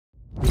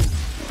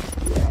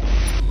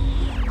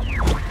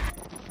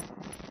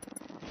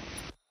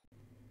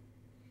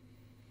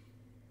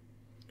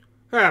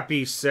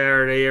Happy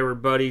Saturday,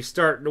 everybody.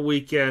 Starting the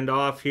weekend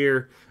off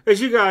here.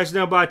 As you guys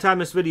know, by the time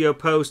this video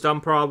posts,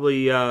 I'm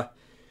probably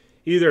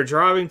either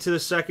driving to the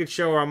second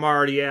show or I'm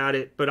already at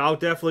it. But I'll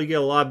definitely get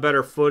a lot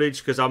better footage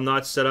because I'm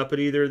not set up at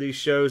either of these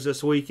shows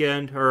this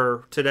weekend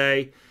or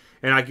today.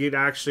 And I get to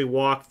actually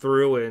walk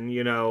through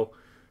and,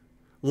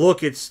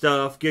 look at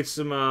stuff, get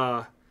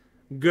some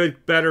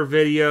good, better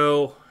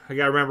video. I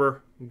gotta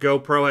remember,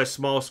 GoPro has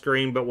small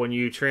screen, but when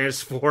you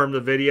transform the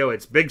video,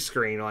 it's big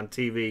screen on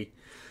TV.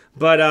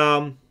 But,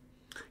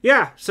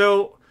 yeah,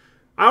 so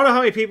I don't know how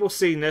many people have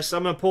seen this.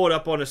 I'm going to pull it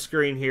up on the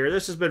screen here.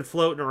 This has been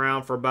floating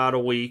around for about a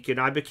week, and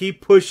I keep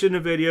pushing the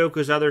video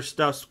because other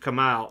stuff's come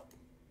out.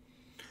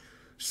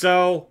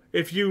 So,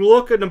 if you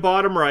look in the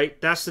bottom right,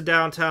 that's the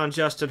Downtown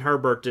Justin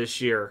Herbert this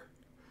year.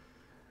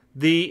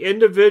 The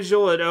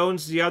individual that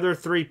owns the other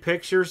three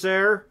pictures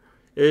there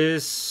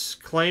is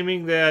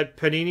claiming that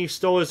Panini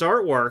stole his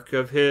artwork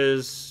of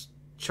his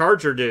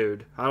Charger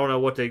dude. I don't know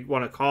what they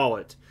want to call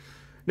it.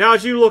 Now,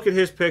 as you look at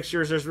his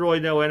pictures, there's really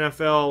no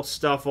NFL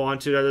stuff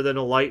onto it other than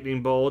the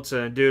lightning bolts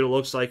and a dude who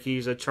looks like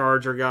he's a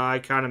Charger guy,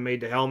 kind of made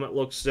the helmet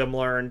look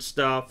similar and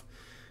stuff.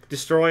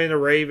 Destroying the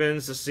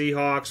Ravens, the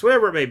Seahawks,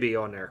 whatever it may be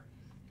on there.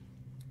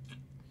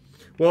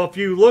 Well, if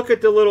you look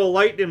at the little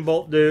lightning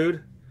bolt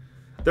dude,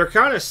 they're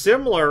kind of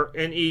similar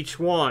in each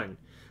one.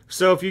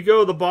 So if you go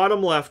to the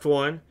bottom left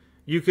one,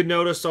 you can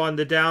notice on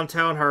the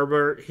Downtown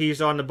Herbert,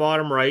 he's on the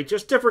bottom right,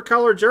 just different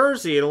color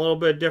jersey and a little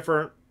bit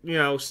different,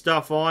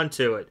 stuff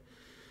onto it.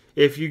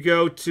 If you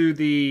go to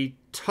the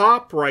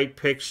top right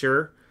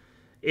picture,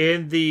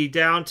 in the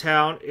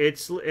downtown,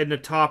 it's in the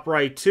top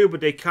right too,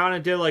 but they kind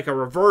of did like a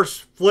reverse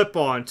flip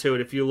onto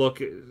it if you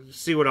look,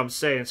 see what I'm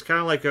saying. It's kind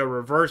of like a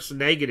reverse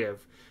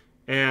negative.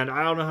 And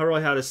I don't know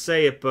really how to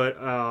say it, but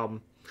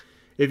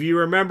if you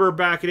remember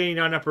back in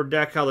 89 Upper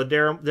Deck how the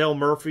Dale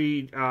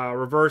Murphy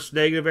reverse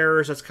negative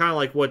errors, that's kind of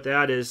like what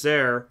that is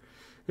there.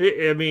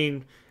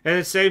 And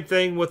the same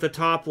thing with the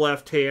top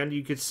left hand.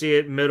 You could see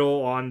it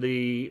on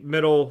the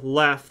middle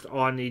left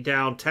on the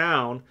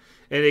downtown.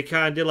 And they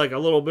kind of did like a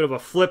little bit of a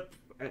flip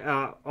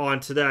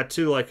onto that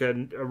too, like a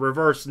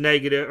reverse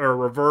negative or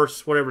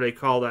reverse, whatever they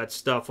call that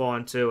stuff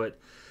onto it.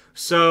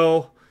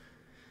 So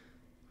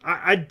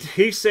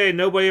he's saying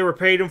nobody ever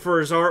paid him for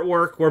his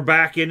artwork. We're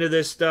back into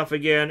this stuff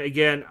again.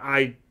 Again,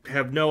 I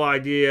have no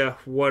idea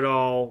what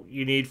all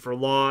you need for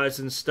laws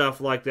and stuff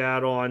like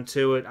that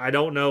onto it. I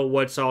don't know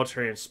what's all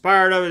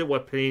transpired of it,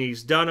 what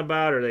Panini's done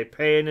about it. Are they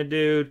paying the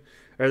dude?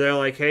 Or they're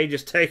like, hey,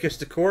 just take us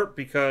to court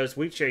because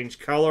we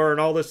changed color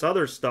and all this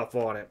other stuff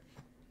on it.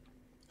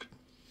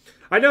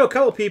 I know a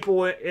couple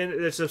people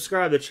that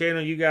subscribe to the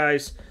channel, you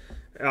guys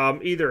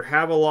either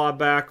have a law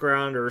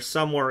background or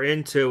somewhere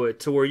into it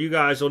to where you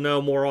guys will know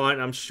more on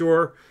it. I'm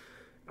sure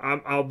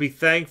I'll be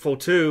thankful,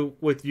 too,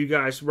 with you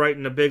guys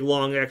writing a big,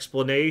 long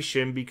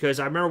explanation, because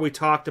I remember we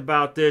talked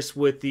about this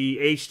with the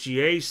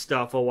HGA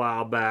stuff a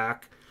while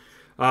back.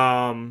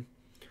 But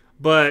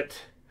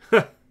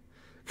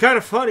kind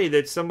of funny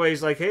that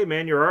somebody's like, hey,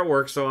 man, your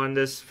artwork's on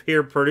this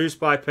here produced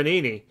by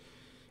Panini.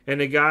 And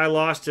the guy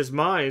lost his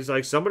mind. He's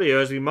like, somebody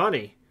owes me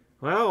money.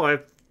 Well,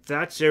 if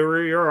that's your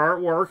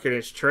artwork and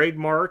it's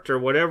trademarked or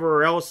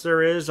whatever else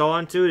there is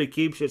onto it,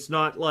 it's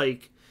not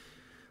like,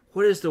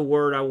 what is the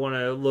word I want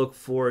to look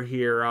for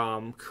here?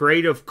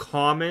 Creative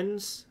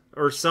Commons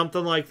or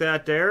something like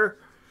that there.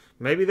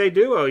 Maybe they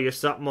do owe you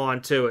something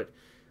onto it.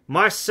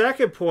 My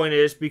second point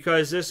is,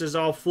 because this is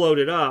all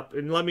floated up,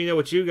 and let me know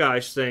what you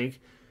guys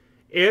think,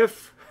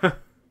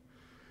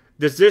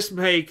 does this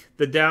make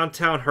the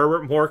Downtown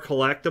Herbert more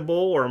collectible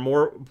or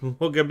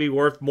going to be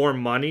worth more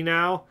money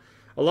now?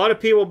 A lot of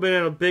people have been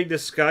in a big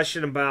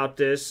discussion about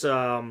this.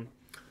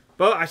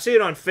 But I see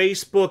it on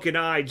Facebook and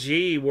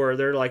IG where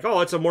they're like,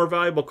 oh, it's a more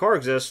valuable car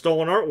because it has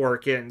stolen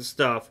artwork in and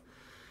stuff.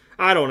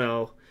 I don't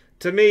know.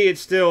 To me,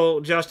 it's still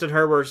Justin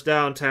Herbert's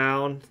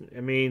Downtown.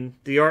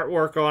 The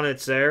artwork on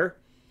it's there.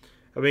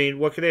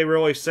 What can they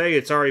really say?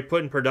 It's already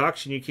put in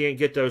production. You can't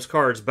get those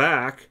cards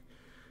back.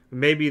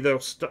 Maybe they'll...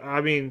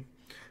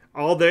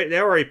 they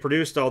already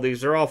produced all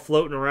these. They're all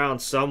floating around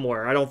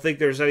somewhere. I don't think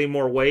there's any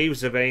more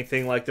waves of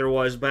anything like there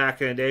was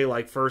back in the day,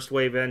 like first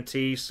wave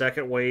NT,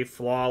 second wave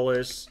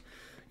Flawless...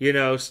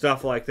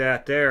 stuff like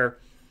that there.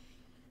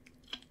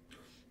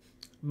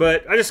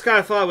 But I just kind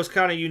of thought it was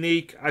kind of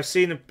unique. I've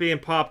seen it being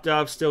popped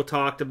up, still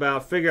talked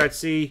about. Figured I'd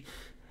see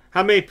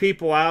how many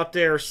people out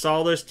there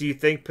saw this. Do you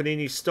think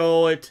Panini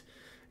stole it?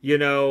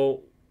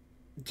 Do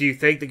you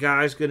think the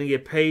guy's going to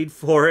get paid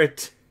for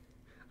it?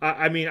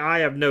 I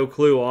have no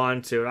clue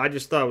onto it. I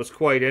just thought it was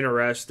quite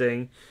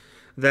interesting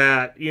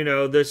that,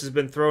 this has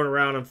been thrown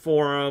around in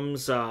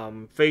forums,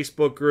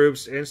 Facebook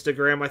groups,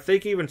 Instagram. I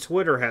think even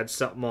Twitter had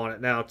something on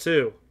it now,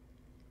 too.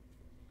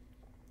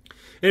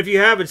 And if you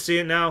haven't seen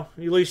it now,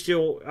 at least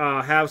you'll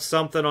have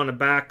something on the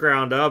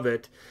background of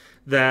it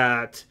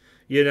that,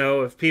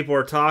 if people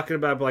are talking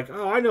about it, like,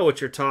 oh, I know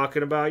what you're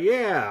talking about.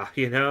 Yeah,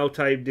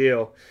 type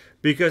deal.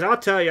 Because I'll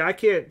tell you, I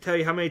can't tell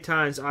you how many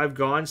times I've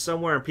gone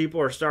somewhere and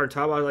people are starting to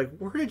talk about it, like,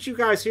 where did you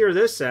guys hear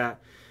this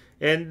at?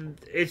 And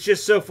it's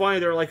just so funny.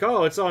 They're like,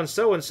 oh, it's on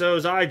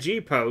so-and-so's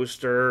IG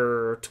post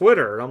or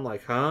Twitter. And I'm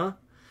like, huh?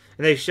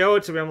 And they show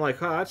it to me. I'm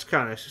like, oh, that's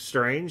kind of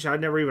strange. I'd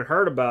never even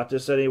heard about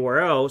this anywhere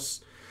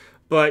else.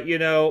 But, you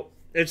know,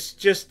 it's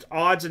just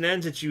odds and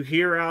ends that you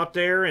hear out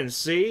there and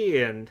see.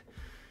 And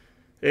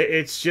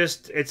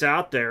it's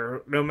out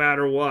there no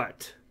matter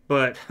what.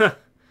 But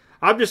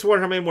I'm just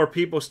wondering how many more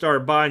people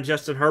started buying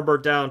Justin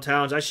Herbert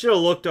downtowns. I should have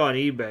looked on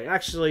eBay.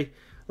 Actually,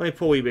 let me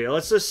pull eBay.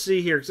 Let's just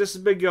see here, because this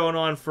has been going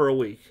on for a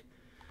week.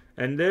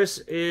 And this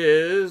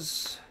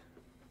is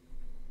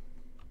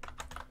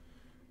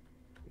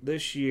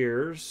this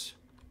year's.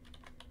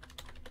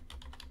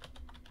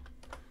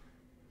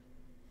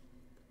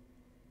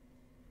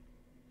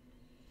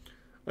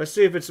 Let's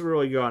see if it's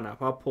really gone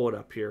up. I'll pull it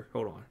up here.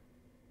 Hold on.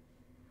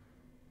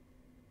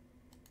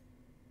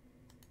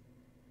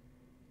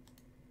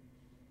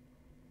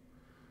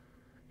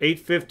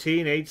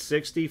 $815,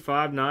 $860,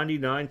 $590,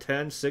 $910,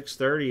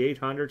 $630,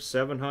 $800,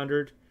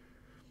 $700,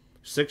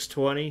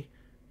 $620.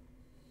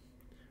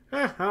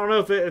 I don't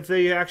know if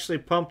they actually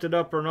pumped it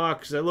up or not,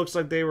 because it looks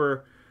like they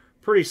were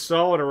pretty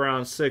solid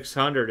around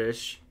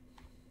 600-ish.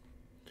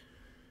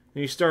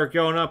 And you start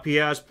going up, he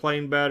has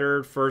played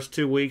better first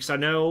 2 weeks. I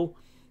know,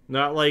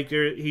 not like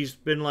he's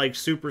been like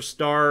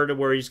superstar to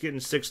where he's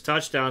getting 6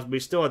 touchdowns, but he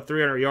still had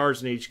 300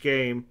 yards in each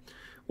game,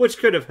 which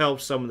could have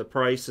helped some of the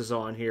prices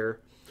on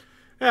here.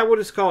 Yeah, we'll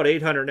just call it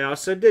 800 now.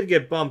 So it did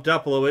get bumped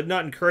up a little bit.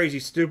 Nothing crazy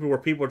stupid where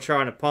people are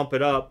trying to pump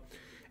it up.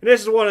 And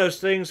this is one of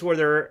those things where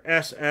they're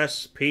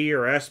SSP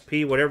or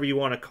SP, whatever you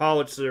want to call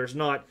it, so there's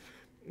not,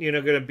 you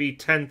know, going to be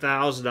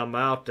 10,000 of them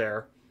out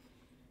there.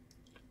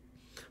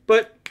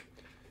 But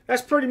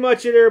that's pretty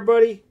much it,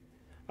 everybody.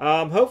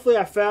 Hopefully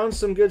I found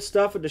some good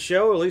stuff at the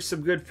show, at least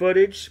some good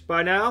footage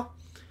by now.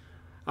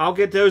 I'll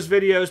get those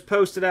videos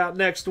posted out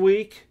next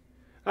week.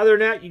 Other than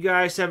that, you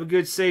guys have a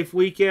good, safe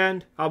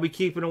weekend. I'll be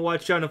keeping a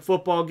watch on the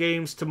football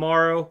games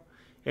tomorrow.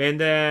 And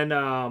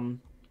then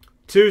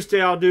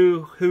Tuesday I'll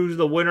do who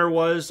the winner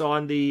was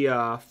on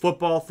the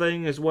football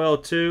thing as well,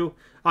 too.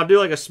 I'll do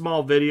like a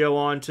small video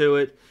onto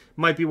it.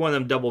 Might be one of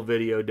them double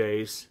video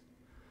days.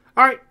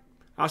 Alright,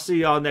 I'll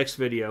see y'all next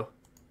video.